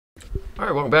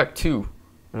Alright, welcome back to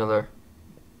another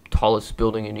tallest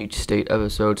building in each state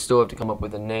episode. Still have to come up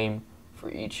with a name for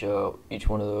each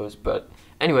one of those. But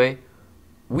anyway,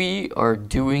 we are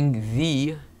doing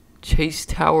the Chase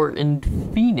Tower in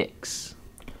Phoenix.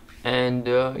 And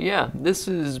yeah, this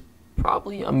is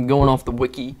probably, I'm going off the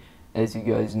wiki, as you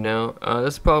guys know.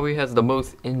 This probably has the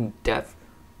most in-depth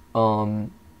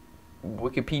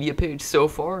Wikipedia page so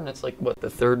far, and it's like, what, the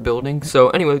third building? So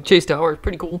anyway, Chase Tower is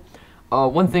pretty cool.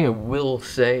 One thing I will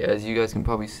say, as you guys can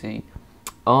probably see,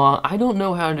 I don't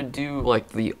know how to do like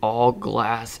the all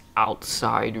glass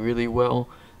outside really well.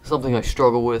 Something I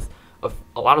struggle with.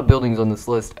 A lot of buildings on this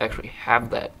list actually have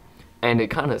that, and it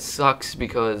kind of sucks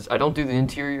because I don't do the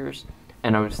interiors,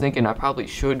 and I was thinking I probably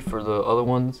should for the other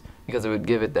ones because it would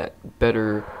give it that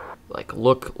better like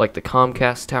look, like the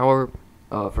Comcast Tower,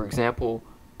 for example.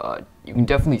 You can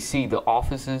definitely see the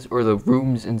offices or the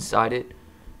rooms inside it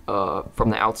from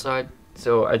the outside.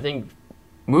 So I think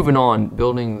moving on,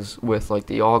 buildings with like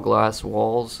the all glass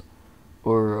walls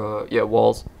or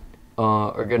walls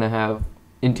are gonna have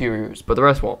interiors, but the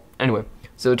rest won't. Anyway,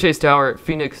 so Chase Tower,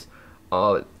 Phoenix.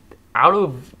 Out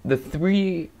of the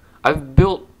three, I've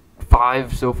built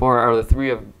 5 so far. Out of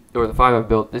the 5 I've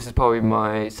built, this is probably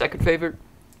my second favorite,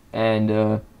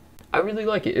 and I really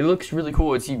like it. It looks really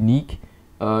cool. It's unique.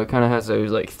 It kind of has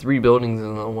those like 3 buildings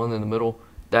and the one in the middle.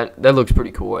 That looks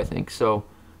pretty cool, I think. So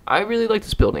I really like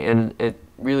this building, and it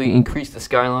really increased the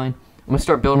skyline. I'm gonna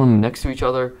start building them next to each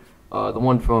other. The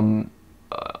one from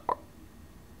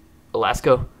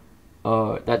Alaska,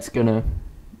 that's gonna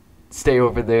stay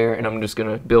over there, and I'm just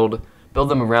gonna build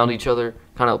them around each other,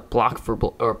 kind of block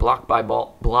by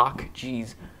block.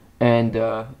 Jeez, and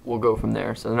we'll go from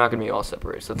there. So they're not gonna be all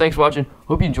separated. So thanks for watching.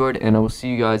 Hope you enjoyed, and I will see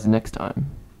you guys next time.